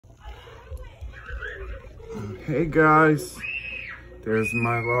Hey guys, there's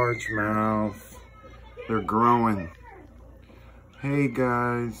my largemouth. They're growing. Hey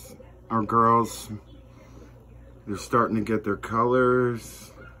guys, our girls, they're starting to get their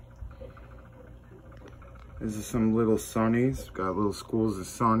colors. This is some little sunnies. Got little schools of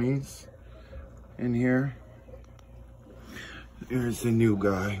sunnies in here. There's the new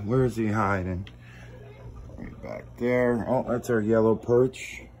guy. Where is he hiding? Right back there. Oh, that's our yellow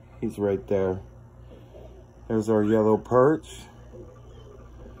perch. He's right there. There's our yellow perch.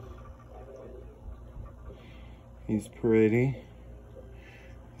 He's pretty.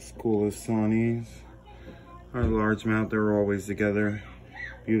 School of sunnies. Our largemouth, they're always together.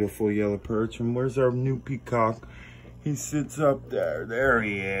 Beautiful yellow perch. And where's our new peacock? He sits up there. There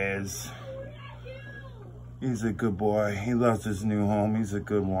he is. He's a good boy. He loves his new home. He's a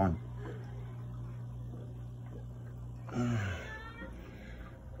good one.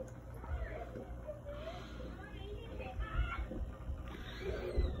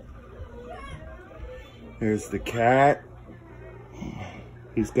 There's the cat.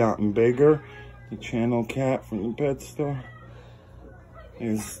 He's gotten bigger. The channel cat from the pet store.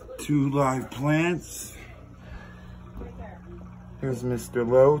 There's 2 live plants. There's Mr.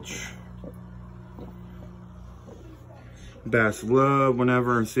 Loach. Bass love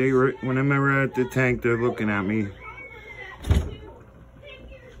whenever I see, whenever I'm at the tank, they're looking at me.